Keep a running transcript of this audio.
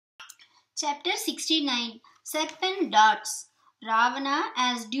Chapter 69 Serpent Darts. Ravana,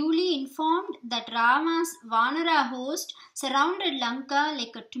 as duly informed that Rama's Vanara host surrounded Lanka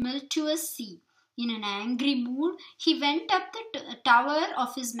like a tumultuous sea. In an angry mood, he went up the tower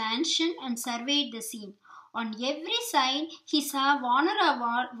of his mansion and surveyed the scene. On every side, he saw Vanara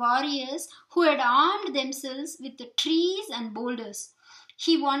warriors who had armed themselves with the trees and boulders.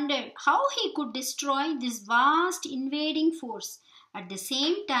 He wondered how he could destroy this vast invading force. At the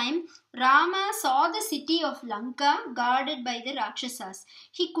same time, Rama saw the city of Lanka guarded by the Rakshasas.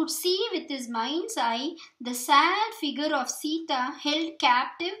 He could see with his mind's eye the sad figure of Sita held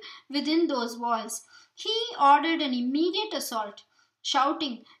captive within those walls. He ordered an immediate assault,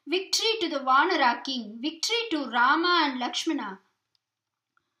 shouting, "Victory to the Vanara king! Victory to Rama and Lakshmana!"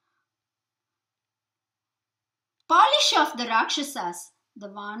 Polish off the Rakshasas. The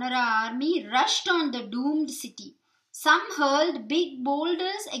Vanara army rushed on the doomed city. Some hurled big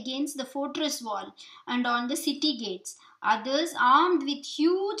boulders against the fortress wall and on the city gates. Others, armed with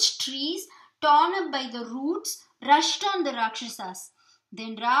huge trees torn up by the roots, rushed on the Rakshasas.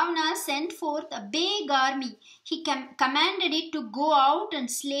 Then Ravana sent forth a big army. He commanded it to go out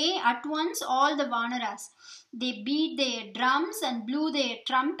and slay at once all the Vanaras. They beat their drums and blew their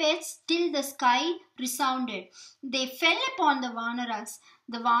trumpets till the sky resounded. They fell upon the Vanaras.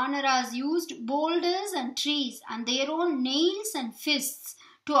 The Vanaras used boulders and trees and their own nails and fists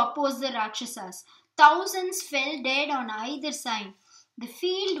to oppose the Rakshasas. Thousands fell dead on either side. The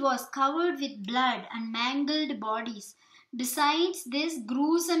field was covered with blood and mangled bodies. Besides this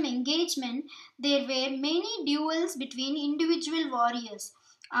gruesome engagement, there were many duels between individual warriors.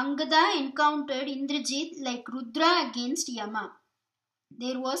 Angada encountered Indrajit like Rudra against Yama.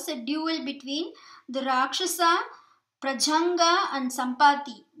 There was a duel between the Rakshasa Prajanga and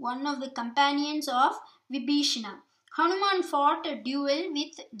Sampati, one of the companions of Vibhishana. Hanuman fought a duel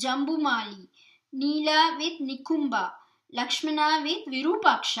with Jambumali, Neela with Nikumba, Lakshmana with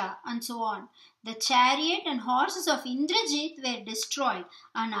Virupaksha, and so on. The chariot and horses of Indrajit were destroyed,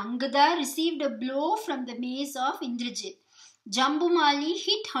 and Angada received a blow from the mace of Indrajit. Jambumali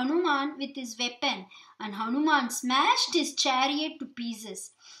hit Hanuman with his weapon, and Hanuman smashed his chariot to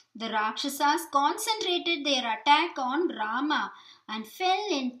pieces. The Rakshasas concentrated their attack on Rama and fell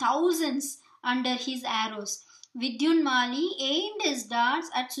in thousands under his arrows. Vidyunmali aimed his darts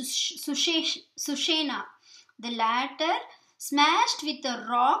at Sushena. The latter smashed with a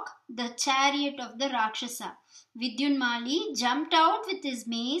rock the chariot of the Rakshasa. Vidyunmali jumped out with his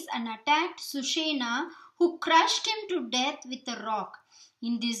mace and attacked Sushena, who crushed him to death with a rock.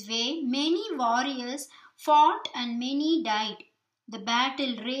 In this way, many warriors fought and many died. The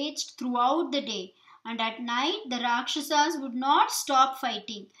battle raged throughout the day, and at night the Rakshasas would not stop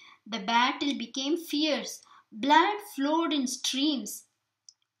fighting. The battle became fierce. Blood flowed in streams.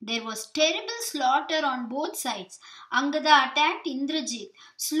 There was terrible slaughter on both sides. Angada attacked Indrajit,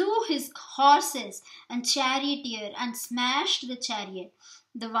 slew his horses and charioteer, and smashed the chariot.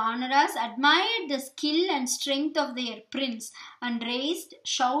 The Vanaras admired the skill and strength of their prince and raised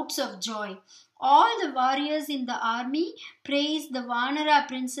shouts of joy. All the warriors in the army praised the Vanara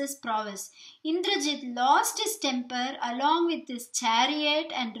prince's prowess. Indrajit lost his temper along with his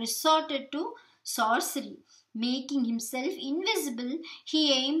chariot and resorted to sorcery. Making himself invisible,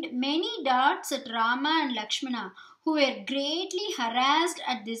 he aimed many darts at Rama and Lakshmana, who were greatly harassed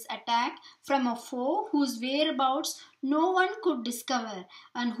at this attack from a foe whose whereabouts no one could discover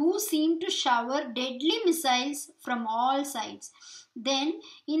and who seemed to shower deadly missiles from all sides. Then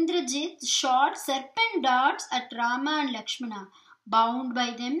Indrajit shot serpent darts at Rama and Lakshmana. Bound by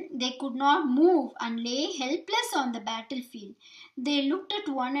them, they could not move and lay helpless on the battlefield. They looked at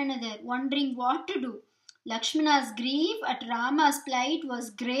one another, wondering what to do. Lakshmana's grief at Rama's plight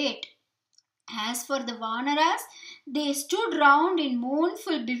was great. As for the Vanaras, they stood round in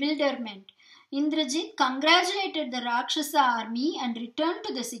mournful bewilderment. Indrajit congratulated the Rakshasa army and returned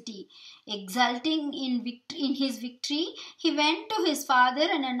to the city. Exulting in his victory, he went to his father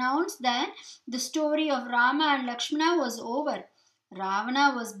and announced that the story of Rama and Lakshmana was over.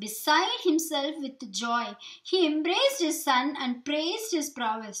 Ravana was beside himself with joy. He embraced his son and praised his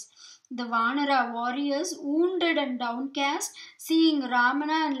prowess. The Vanara warriors, wounded and downcast, seeing Rama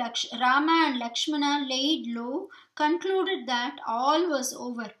and Lakshmana laid low, concluded that all was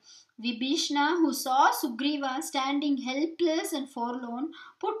over. Vibhishana, who saw Sugriva standing helpless and forlorn,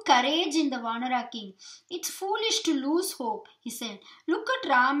 put courage in the Vanara king. "It's foolish to lose hope," he said. "Look at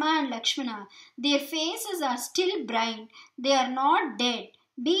Rama and Lakshmana. Their faces are still bright. They are not dead.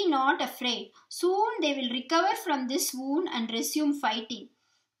 Be not afraid. Soon they will recover from this wound and resume fighting."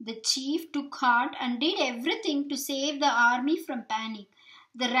 The chief took heart and did everything to save the army from panic.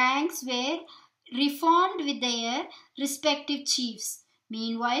 The ranks were reformed with their respective chiefs.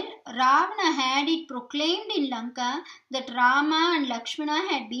 Meanwhile, Ravana had it proclaimed in Lanka that Rama and Lakshmana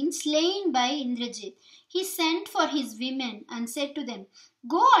had been slain by Indrajit. He sent for his women and said to them,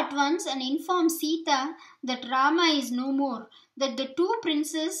 "Go at once and inform Sita that Rama is no more, that the two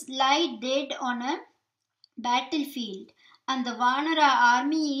princes lie dead on a battlefield, and the Vanara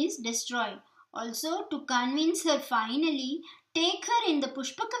army is destroyed. Also, to convince her finally, take her in the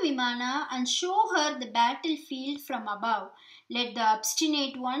Pushpaka Vimana and show her the battlefield from above. Let the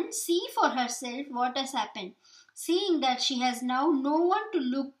obstinate one see for herself what has happened. Seeing that she has now no one to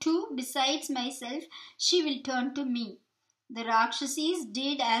look to besides myself, she will turn to me." The Rakshasis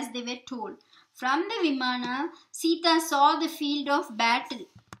did as they were told. From the Vimana, Sita saw the field of battle.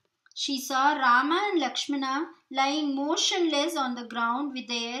 She saw Rama and Lakshmana lying motionless on the ground with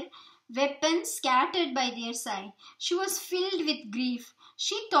their weapons scattered by their side. She was filled with grief.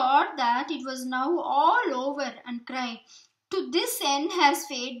 She thought that it was now all over and cried, "To this end has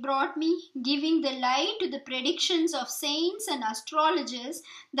fate brought me, giving the lie to the predictions of saints and astrologers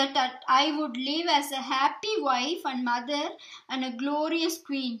that I would live as a happy wife and mother and a glorious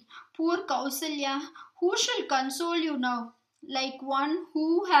queen. Poor Kausalya, who shall console you now? Like one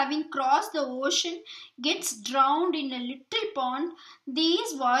who, having crossed the ocean, gets drowned in a little pond,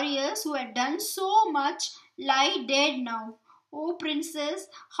 these warriors who had done so much lie dead now. O princess,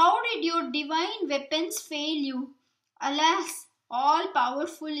 how did your divine weapons fail you? Alas, all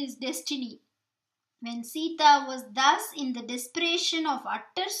powerful is destiny." When Sita was thus in the desperation of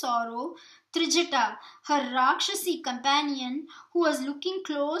utter sorrow, Trijata, her Rakshasi companion, who was looking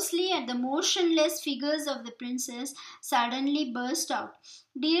closely at the motionless figures of the princess, suddenly burst out,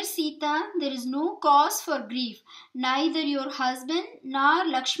 "Dear Sita, there is no cause for grief. Neither your husband nor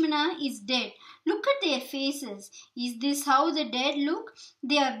Lakshmana is dead. Look at their faces. Is this how the dead look?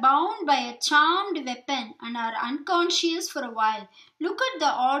 They are bound by a charmed weapon and are unconscious for a while. Look at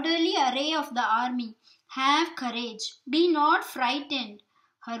the orderly array of the army. Have courage. Be not frightened."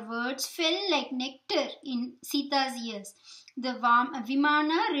 Her words fell like nectar in Sita's ears. The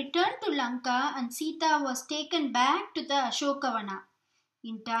Vimana returned to Lanka and Sita was taken back to the Ashokavana.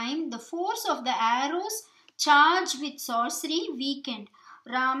 In time, the force of the arrows charged with sorcery weakened.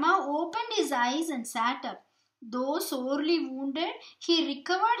 Rama opened his eyes and sat up. Though sorely wounded, he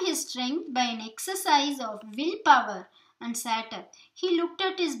recovered his strength by an exercise of willpower and sat up. He looked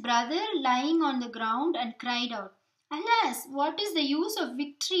at his brother lying on the ground and cried out, "Alas, what is the use of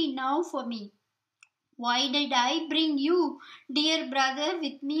victory now for me? Why did I bring you, dear brother,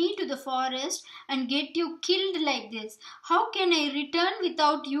 with me to the forest and get you killed like this? How can I return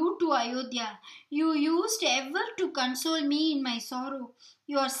without you to Ayodhya? You used ever to console me in my sorrow.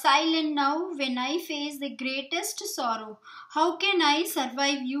 You are silent now when I face the greatest sorrow. How can I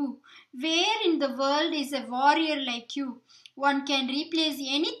survive you? Where in the world is a warrior like you? One can replace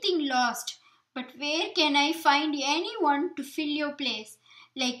anything lost. But where can I find anyone to fill your place?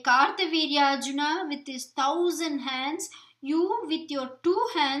 Like Kartavirya Arjuna with his 1,000 hands, you with your 2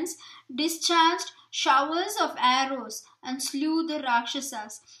 hands discharged showers of arrows and slew the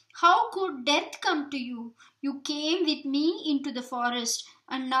Rakshasas. How could death come to you? You came with me into the forest,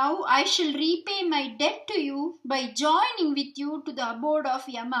 and now I shall repay my debt to you by joining with you to the abode of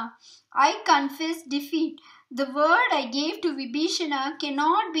Yama. I confess defeat. The word I gave to Vibhishana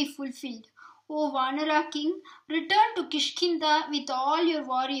cannot be fulfilled. O Vanara king, return to Kishkinda with all your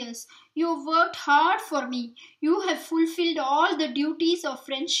warriors. You have worked hard for me. You have fulfilled all the duties of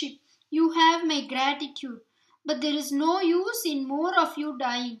friendship. You have my gratitude. But there is no use in more of you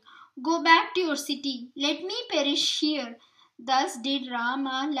dying. Go back to your city. Let me perish here." Thus did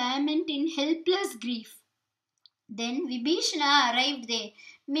Rama lament in helpless grief. Then Vibhishana arrived there,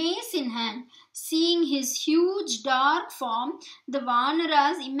 mace in hand. Seeing his huge dark form, the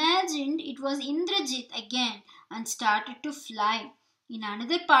Vanaras imagined it was Indrajit again and started to fly. In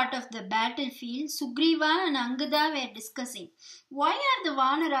another part of the battlefield, Sugriva and Angada were discussing. "Why are the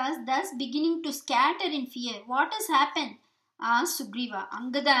Vanaras thus beginning to scatter in fear? What has happened?" asked Sugriva.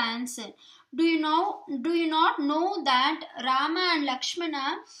 Angada answered, Do you not know that Rama and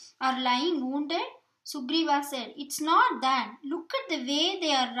Lakshmana are lying wounded?" Sugriva said, "It's not that. Look at the way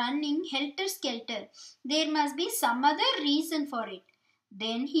they are running helter-skelter. There must be some other reason for it."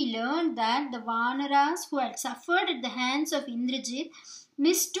 Then he learned that the Vanaras who had suffered at the hands of Indrajit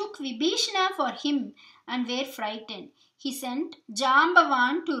mistook Vibhishana for him and were frightened. He sent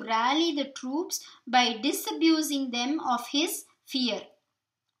Jambavan to rally the troops by disabusing them of their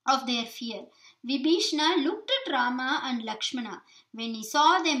fear. Vibhishana looked at Rama and Lakshmana. When he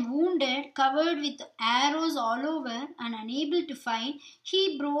saw them wounded, covered with arrows all over, and unable to fight,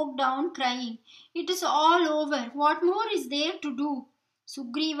 he broke down crying, "It is all over. What more is there to do?"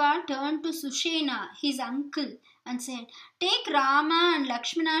 Sugriva turned to Sushena, his uncle, and said, "Take Rama and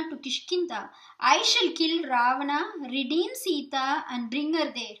Lakshmana to Kishkinda. I shall kill Ravana, redeem Sita, and bring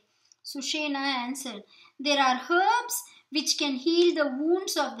her there." Sushena answered, "There are herbs which can heal the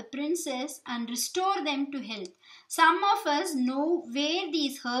wounds of the princess and restore them to health. Some of us know where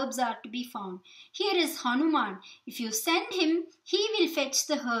these herbs are to be found. Here is Hanuman. If you send him, he will fetch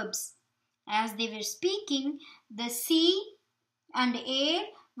the herbs." As they were speaking, the sea and air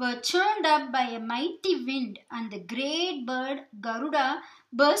were churned up by a mighty wind, and the great bird Garuda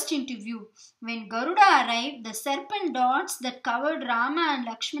burst into view. When Garuda arrived, the serpent dots that covered Rama and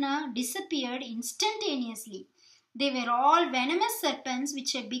Lakshmana disappeared instantaneously. They were all venomous serpents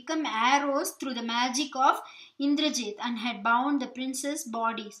which had become arrows through the magic of Indrajit and had bound the princes'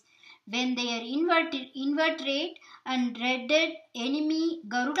 bodies. When their inveterate and dreaded enemy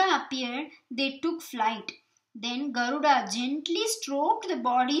Garuda appeared, they took flight. Then Garuda gently stroked the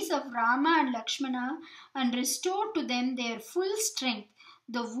bodies of Rama and Lakshmana and restored to them their full strength.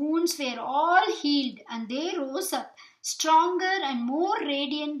 The wounds were all healed and they rose up, stronger and more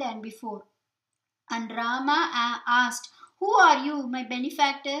radiant than before. And Rama asked, "Who are you, my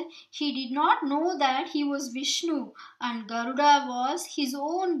benefactor?" He did not know that he was Vishnu, and Garuda was his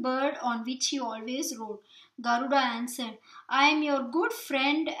own bird on which he always rode. Garuda answered, "I am your good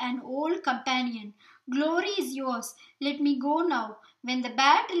friend and old companion. Glory is yours. Let me go now. When the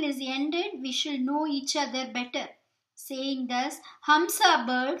battle is ended, we shall know each other better." Saying thus, Hamsa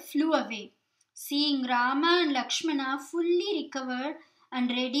bird flew away. Seeing Rama and Lakshmana fully recovered and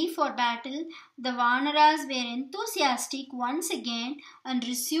ready for battle, the Vanaras were enthusiastic once again and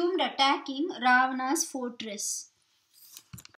resumed attacking Ravana's fortress.